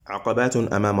عقبات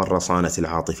أمام الرصانة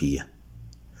العاطفية.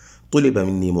 طلب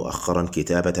مني مؤخرا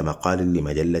كتابة مقال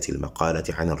لمجلة المقالة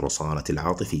عن الرصانة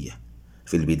العاطفية.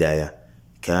 في البداية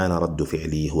كان رد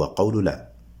فعلي هو قول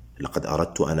لا. لقد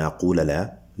أردت أن أقول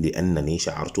لا لأنني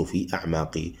شعرت في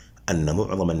أعماقي أن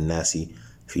معظم الناس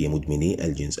في مدمني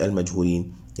الجنس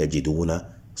المجهولين يجدون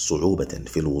صعوبة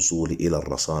في الوصول إلى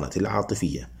الرصانة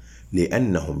العاطفية،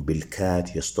 لأنهم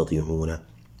بالكاد يستطيعون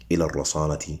إلى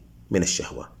الرصانة من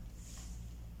الشهوة.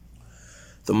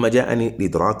 ثم جاءني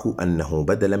الإدراك أنه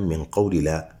بدلا من قول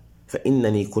لا،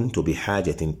 فإنني كنت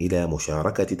بحاجة إلى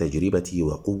مشاركة تجربتي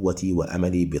وقوتي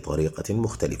وأملي بطريقة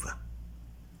مختلفة.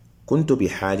 كنت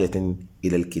بحاجة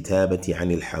إلى الكتابة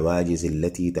عن الحواجز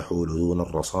التي تحول دون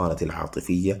الرصانة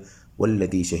العاطفية،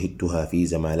 والتي شهدتها في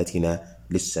زمالتنا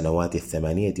للسنوات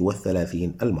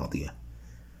 38 الماضية.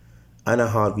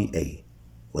 أنا هارفي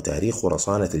وتاريخ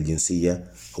رصانة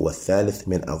الجنسية هو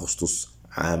 3 أغسطس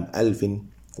عام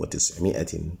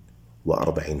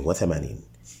 1984.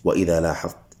 وإذا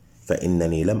لاحظت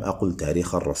فإنني لم أقل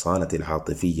تاريخ الرصانة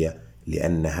العاطفية،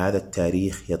 لأن هذا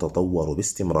التاريخ يتطور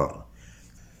باستمرار.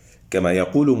 كما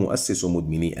يقول مؤسس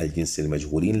مدمني الجنس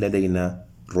المجهولين لدينا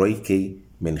رويكي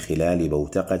من خلال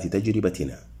بوتقة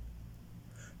تجربتنا: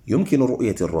 يمكن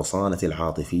رؤية الرصانة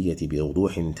العاطفية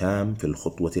بوضوح تام في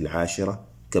الخطوة 10،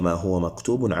 كما هو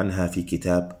مكتوب عنها في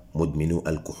كتاب مدمنو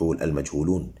الكحول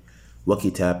المجهولون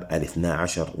وكتاب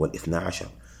 12 وال12.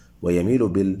 ويميل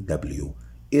بالدبليو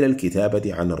إلى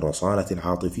الكتابة عن الرصانة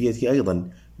العاطفية أيضا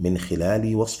من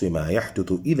خلال وصف ما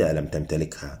يحدث إذا لم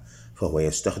تمتلكها، فهو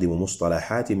يستخدم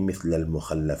مصطلحات مثل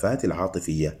المخلفات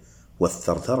العاطفية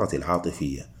والثرثرة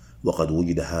العاطفية، وقد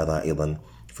وجد هذا أيضا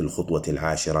في الخطوة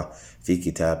 10 في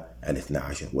كتاب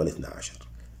 12 وال12.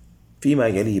 فيما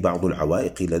يلي بعض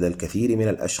العوائق لدى الكثير من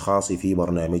الأشخاص في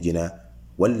برنامجنا،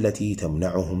 والتي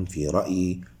تمنعهم في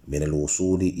رأيي من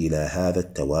الوصول إلى هذا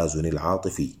التوازن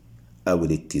العاطفي أو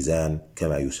الاتزان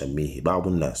كما يسميه بعض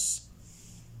الناس.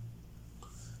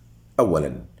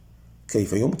 أولا،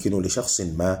 كيف يمكن لشخص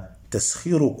ما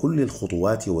تسخير كل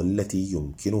الخطوات والتي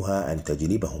يمكنها أن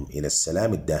تجلبهم إلى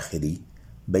السلام الداخلي،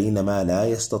 بينما لا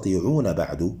يستطيعون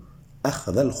بعد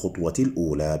أخذ الخطوة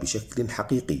الأولى بشكل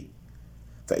حقيقي؟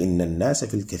 فإن الناس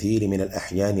في الكثير من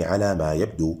الأحيان على ما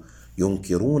يبدو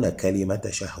ينكرون كلمة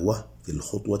شهوة في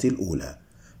الخطوة الأولى،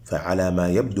 فعلى ما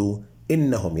يبدو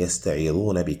إنهم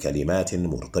يستعيضون بكلمات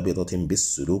مرتبطة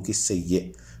بالسلوك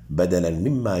السيء بدلا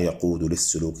مما يقود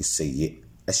للسلوك السيء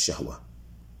الشهوة.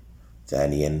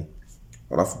 ثانيا،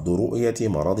 رفض رؤية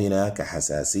مرضنا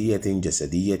كحساسية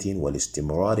جسدية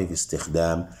والاستمرار في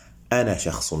استخدام أنا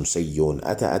شخص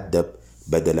سيء أتأدب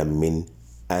بدلا من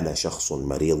أنا شخص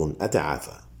مريض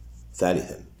أتعافى.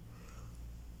 ثالثا،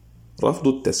 رفض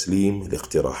التسليم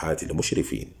لاقتراحات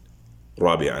المشرفين.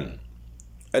 رابعا،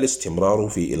 الاستمرار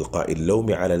في إلقاء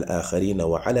اللوم على الآخرين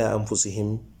وعلى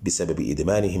أنفسهم بسبب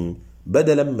إدمانهم،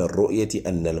 بدلا من رؤية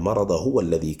أن المرض هو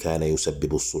الذي كان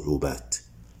يسبب الصعوبات.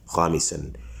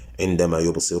 خامسا، عندما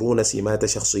يبصرون سمات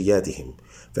شخصياتهم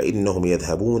فإنهم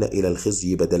يذهبون إلى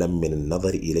الخزي بدلا من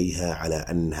النظر إليها على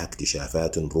أنها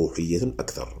اكتشافات روحية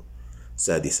أكثر.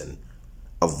 سادسا،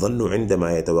 الظن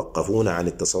عندما يتوقفون عن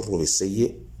التصرف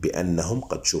السيء بأنهم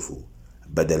قد شفوا،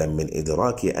 بدلا من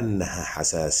إدراك أنها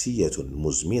حساسية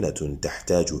مزمنة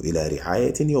تحتاج إلى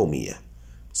رعاية يومية.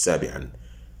 سابعا،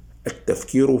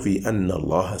 التفكير في أن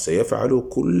الله سيفعل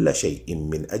كل شيء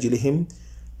من أجلهم،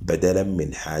 بدلا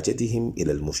من حاجتهم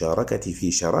إلى المشاركة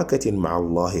في شراكة مع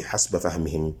الله حسب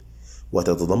فهمهم،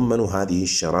 وتتضمن هذه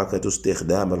الشراكة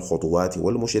استخدام الخطوات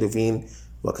والمشرفين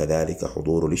وكذلك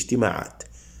حضور الاجتماعات.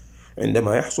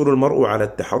 عندما يحصل المرء على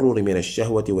التحرر من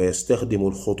الشهوة ويستخدم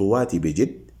الخطوات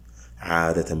بجد،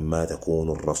 عادة ما تكون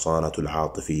الرصانة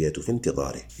العاطفية في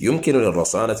انتظاره. يمكن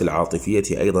للرصانة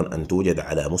العاطفية أيضا أن توجد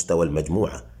على مستوى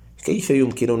المجموعة. كيف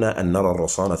يمكننا أن نرى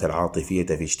الرصانة العاطفية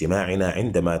في اجتماعنا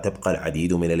عندما تبقى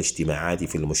العديد من الاجتماعات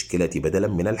في المشكلة بدلا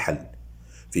من الحل؟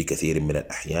 في كثير من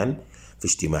الأحيان في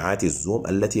اجتماعات الزوم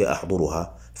التي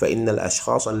أحضرها، فإن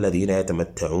الأشخاص الذين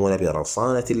يتمتعون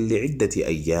برصانة لعدة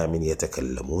أيام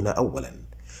يتكلمون أولا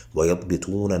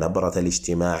ويضبطون نبرة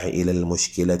الاجتماع إلى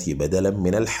المشكلة بدلا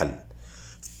من الحل.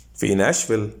 في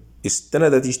ناشفيل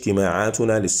استندت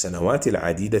اجتماعاتنا للسنوات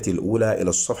العديدة الأولى إلى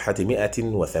الصفحة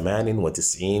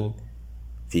 198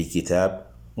 في كتاب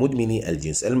مدمني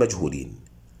الجنس المجهولين.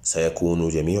 سيكون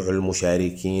جميع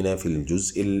المشاركين في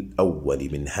الجزء الأول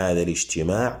من هذا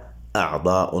الاجتماع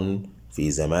أعضاء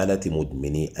في زمالة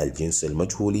مدمني الجنس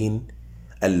المجهولين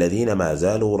الذين ما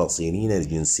زالوا رصينين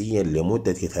جنسيا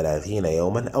لمدة 30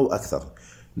 يوما أو أكثر.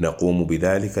 نقوم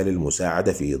بذلك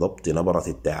للمساعدة في ضبط نبرة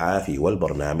التعافي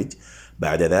والبرنامج.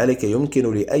 بعد ذلك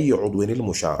يمكن لأي عضو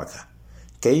المشاركة.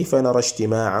 كيف نرى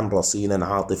اجتماعا رصينا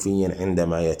عاطفيا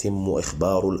عندما يتم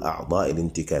إخبار الأعضاء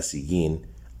الانتكاسيين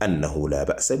أنه لا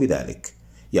بأس بذلك؟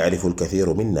 يعرف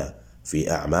الكثير منا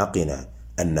في أعماقنا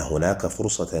أن هناك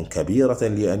فرصة كبيرة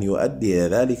لأن يؤدي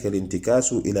ذلك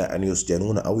الانتكاس إلى أن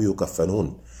يسجنون أو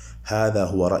يكفنون. هذا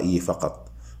هو رأيي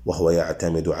فقط، وهو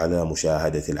يعتمد على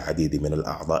مشاهدة العديد من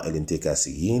الأعضاء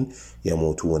الانتكاسيين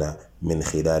يموتون من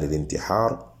خلال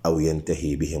الانتحار أو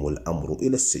ينتهي بهم الأمر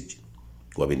إلى السجن.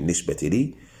 وبالنسبة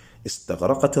لي،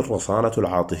 استغرقت الرصانة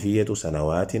العاطفية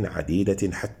سنوات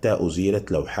عديدة حتى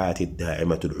أزيلت لوحات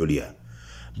الداعمة العليا.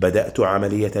 بدأت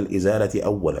عملية الإزالة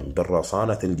أولا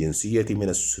بالرصانة الجنسية من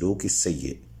السلوك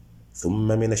السيء، ثم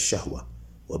من الشهوة،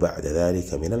 وبعد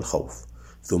ذلك من الخوف،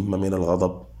 ثم من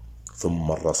الغضب،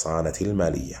 ثم الرصانة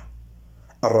المالية.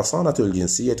 الرصانة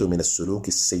الجنسية من السلوك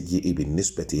السيء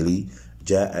بالنسبة لي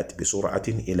جاءت بسرعة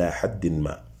إلى حد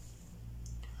ما،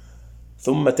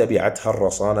 ثم تبعتها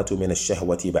الرصانة من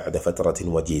الشهوة بعد فترة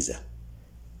وجيزة.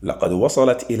 لقد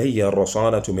وصلت إلي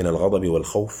الرصانة من الغضب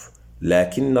والخوف،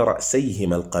 لكن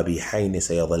رأسيهما القبيحين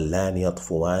سيظلان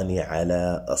يطفوان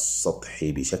على السطح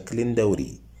بشكل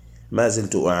دوري. ما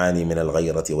زلت أعاني من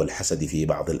الغيرة والحسد في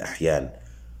بعض الأحيان،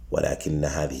 ولكن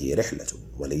هذه رحلة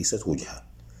وليست وجهة.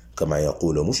 كما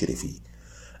يقول مشرفي: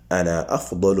 أنا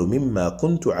أفضل مما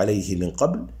كنت عليه من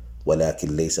قبل،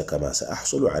 ولكن ليس كما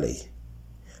سأحصل عليه.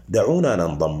 دعونا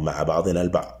ننضم مع بعضنا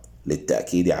البعض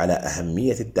للتأكيد على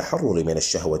أهمية التحرر من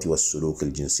الشهوة والسلوك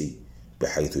الجنسي،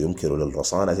 بحيث يمكن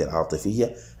للرصانة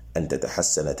العاطفية أن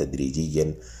تتحسن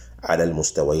تدريجيا على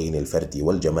المستويين الفردي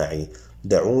والجماعي.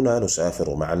 دعونا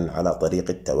نسافر معا على طريق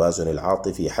التوازن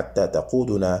العاطفي حتى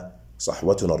تقودنا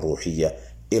صحوتنا الروحية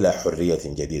إلى حرية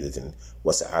جديدة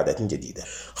وسعادة جديدة.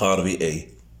 هارفي،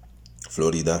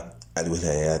 فلوريدا،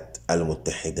 الولايات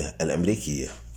المتحدة الأمريكية.